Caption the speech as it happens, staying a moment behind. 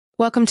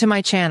Welcome to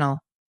my channel.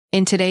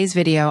 In today's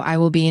video, I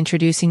will be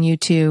introducing you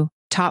to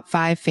top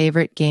 5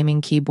 favorite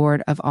gaming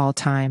keyboard of all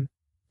time.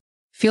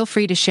 Feel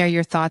free to share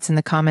your thoughts in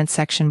the comments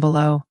section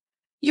below.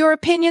 Your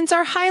opinions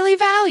are highly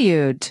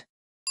valued.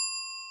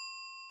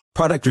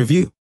 Product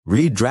review.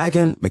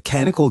 Redragon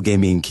Mechanical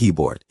Gaming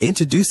Keyboard.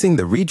 Introducing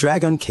the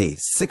Redragon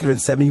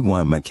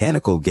K671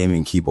 Mechanical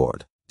Gaming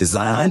Keyboard,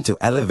 designed to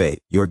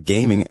elevate your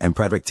gaming and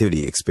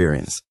productivity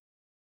experience.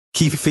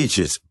 Key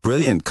features: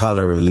 brilliant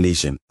color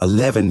illumination,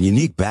 11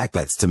 unique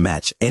backlights to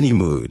match any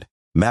mood,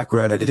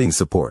 macro editing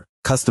support,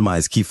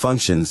 customized key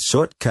functions,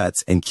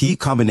 shortcuts, and key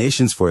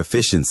combinations for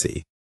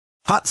efficiency.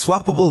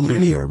 Hot-Swappable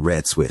linear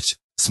red switch,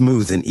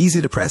 smooth and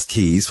easy to press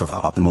keys for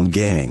optimal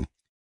gaming.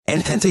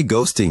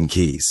 Anti-ghosting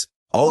keys.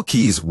 All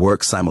keys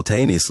work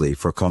simultaneously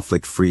for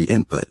conflict-free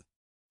input.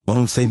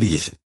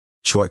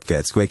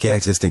 Shortcuts, quick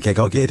access to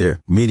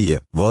calculator,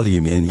 media,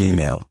 volume, and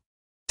email.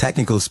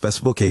 Technical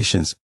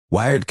specifications: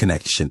 wired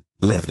connection,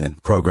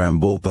 left-hand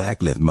programmable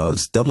backlit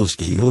modes, double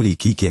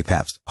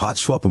keycaps,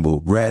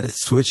 hot-swappable red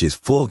switches,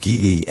 full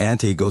key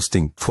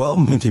anti-ghosting, 12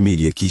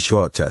 multimedia key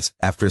shortcuts,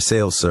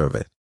 after-sales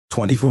service,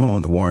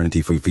 24-month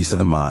warranty for peace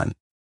of mind.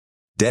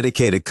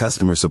 Dedicated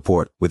customer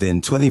support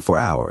within 24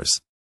 hours.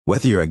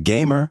 Whether you're a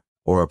gamer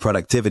or a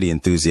productivity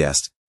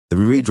enthusiast, the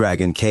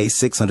Redragon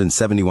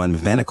K671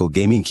 Mechanical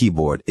Gaming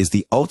Keyboard is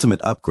the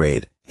ultimate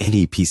upgrade in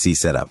any PC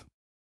setup.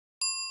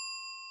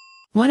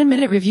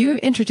 1-minute review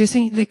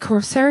introducing the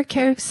Corsair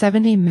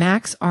K70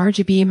 Max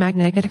RGB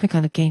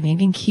Magnetic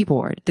Gaming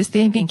Keyboard. This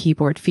gaming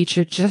keyboard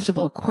features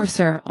adjustable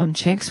Corsair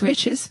on-check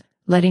switches,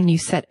 letting you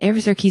set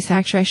every key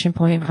saturation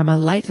point from a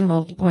light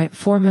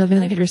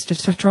 0.4mm to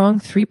strong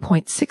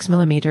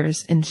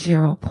 3.6mm and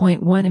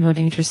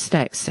 0.1mm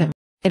stacks.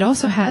 It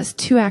also has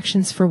 2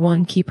 actions for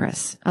 1 key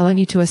press, allowing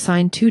you to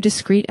assign 2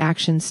 discrete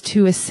actions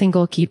to a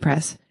single key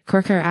press.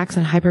 Corsair acts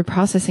on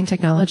hyper-processing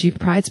technology,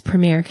 provides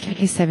premier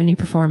K70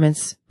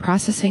 performance,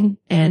 processing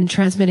and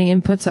transmitting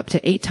inputs up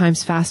to 8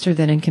 times faster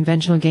than in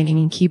conventional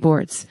gaming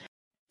keyboards.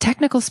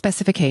 Technical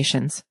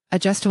specifications: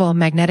 adjustable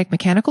magnetic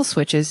mechanical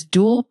switches,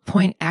 dual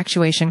point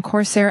actuation.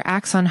 Corsair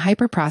acts on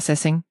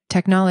hyper-processing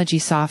technology,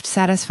 soft,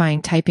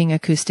 satisfying typing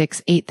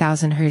acoustics,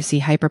 8000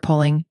 Hz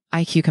hyperpolling,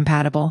 IQ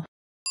compatible.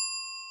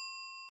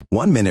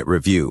 1-minute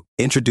review.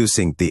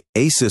 Introducing the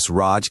ASUS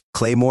ROG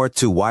Claymore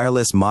 2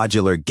 Wireless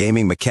Modular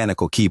Gaming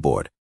Mechanical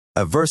Keyboard,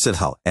 a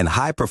versatile and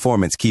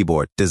high-performance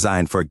keyboard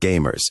designed for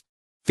gamers.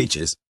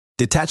 Features: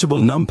 detachable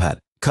numpad.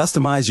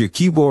 Customize your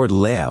keyboard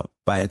layout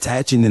by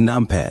attaching the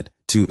numpad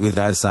to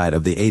either side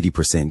of the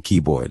 80%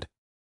 keyboard.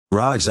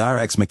 ROG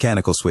RX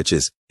mechanical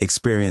switches.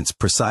 Experience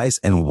precise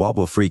and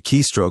wobble-free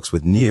keystrokes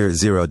with near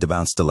zero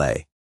debounce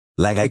delay.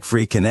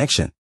 Lag-free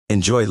connection.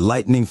 Enjoy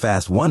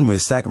lightning-fast 1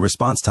 millisecond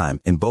response time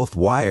in both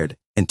wired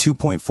and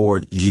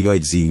 2.4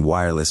 GHz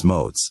wireless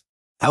modes.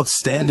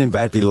 Outstanding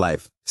battery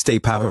life. Stay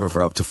powerful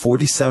for up to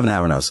 47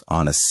 hours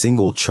on a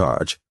single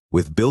charge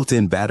with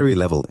built-in battery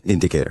level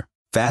indicator,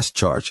 fast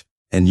charge,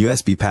 and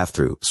USB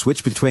pass-through.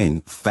 Switch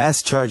between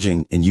fast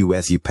charging and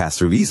USB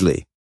pass-through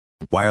easily.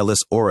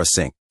 Wireless Aura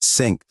Sync.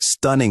 Sync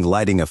stunning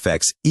lighting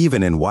effects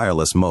even in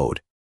wireless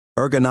mode.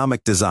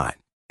 Ergonomic design.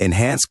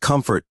 Enhance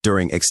comfort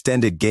during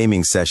extended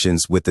gaming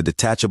sessions with the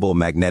detachable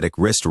magnetic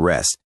wrist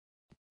rest.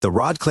 The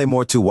ROG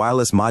Claymore 2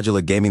 Wireless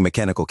Modular Gaming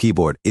Mechanical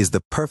Keyboard is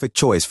the perfect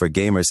choice for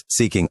gamers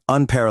seeking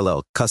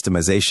unparalleled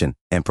customization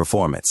and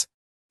performance.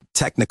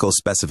 Technical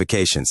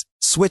specifications: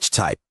 switch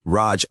type,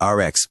 ROG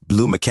RX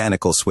Blue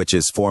mechanical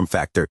switches, form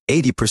factor,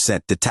 80%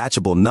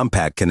 detachable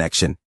numpad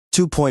connection,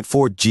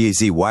 2.4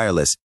 GHz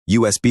wireless,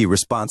 USB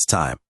response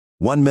time,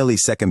 1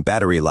 millisecond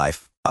battery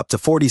life, up to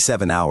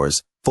 47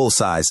 hours, full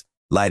size.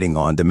 Lighting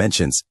on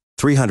dimensions: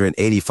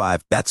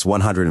 385 that's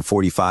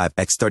 145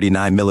 x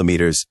 39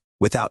 millimeters,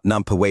 without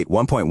numpad, weight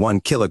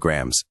 1.1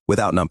 kilograms,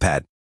 without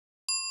numpad.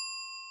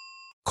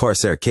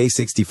 Corsair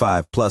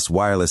K65 Plus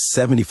Wireless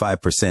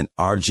 75%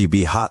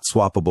 RGB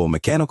Hot-Swappable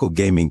Mechanical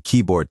Gaming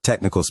Keyboard.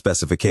 Technical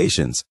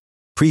specifications: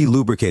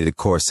 pre-lubricated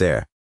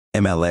Corsair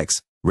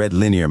MLX red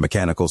linear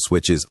mechanical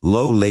switches,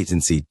 low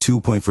latency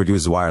 2.4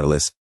 GHz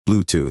wireless,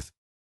 Bluetooth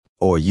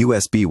or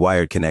USB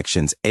wired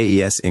connections,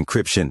 AES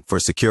encryption for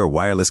secure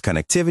wireless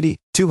connectivity,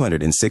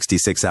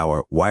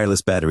 266-hour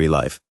wireless battery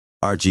life,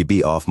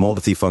 RGB off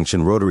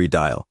multifunction rotary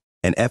dial,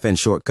 and FN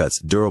shortcuts,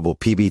 durable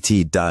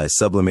PBT die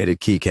sublimated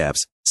keycaps,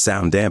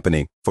 sound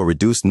dampening for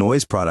reduced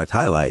noise. Product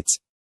highlights: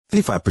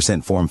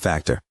 55% form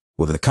factor,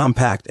 with a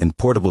compact and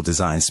portable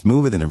design,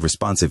 smoother and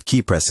responsive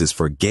key presses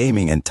for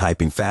gaming and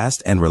typing,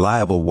 fast and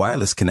reliable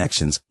wireless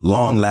connections,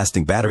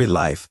 long-lasting battery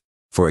life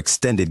for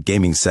extended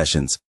gaming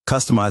sessions,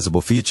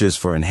 customizable features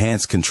for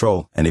enhanced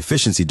control and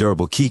efficiency,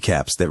 durable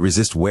keycaps that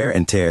resist wear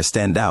and tear.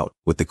 Stand out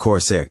with the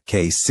Corsair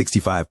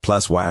K65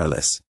 Plus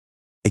Wireless,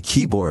 a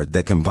keyboard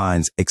that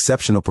combines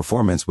exceptional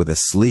performance with a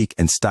sleek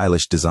and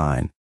stylish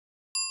design.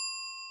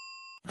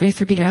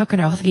 Razer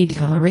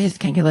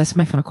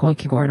mechanical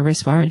keyboard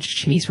wristwatch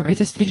cheese for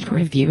this video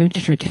review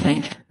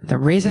introducing the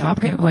Razer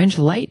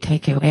Operating Lite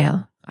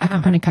Tactile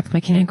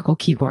mechanical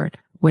keyboard.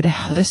 with a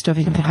host of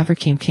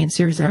Keycaps,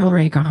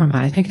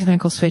 Redragon,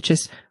 mechanical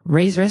switches.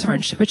 Razer's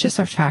orange switches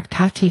are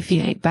Tactile,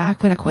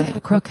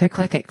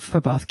 Backlit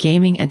for both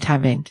gaming and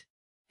tabbing.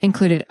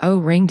 Included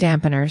O-ring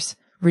dampeners,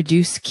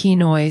 reduce key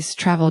noise,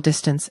 travel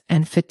distance,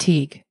 and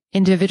fatigue.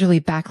 Individually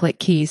backlit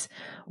keys,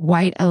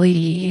 white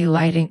LED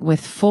lighting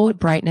with full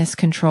brightness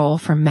control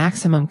for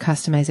maximum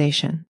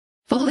customization.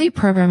 Fully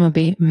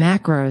programmable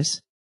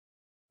macros.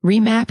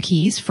 Remap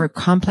keys for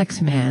complex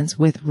commands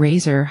with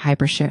Razer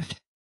Hypershift.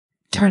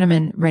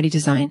 Tournament-ready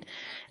design,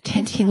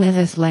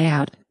 tinted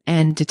layout,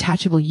 and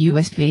detachable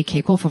USB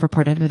capable for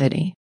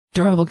portability.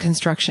 Durable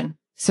construction.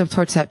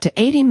 Supports up to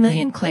 80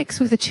 million clicks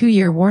with a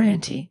 2-year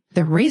warranty.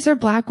 The Razer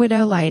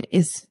BlackWidow Lite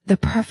is the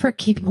perfect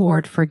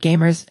keyboard for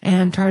gamers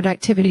and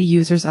productivity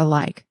users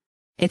alike.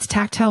 Its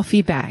tactile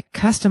feedback,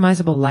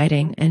 customizable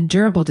lighting, and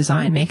durable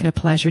design make it a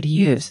pleasure to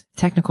use.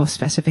 Technical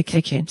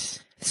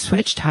specifications.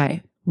 Switch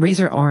type,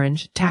 Razer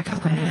Orange,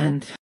 Tactile,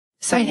 and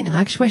citing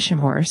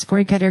actuation wars,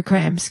 4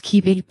 grams,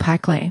 keyboard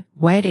backlight,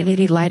 white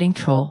LED lighting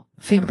tool,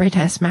 favorite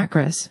test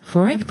macros,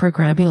 for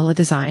programmable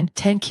design,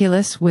 10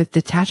 keyless with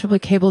detachable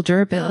cable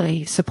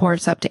durability,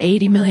 supports up to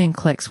 80 million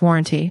clicks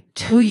warranty,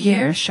 2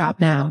 years shop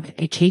now,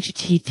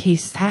 HTTP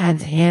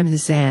stands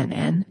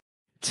and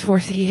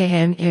 40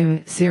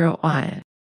 AM 01.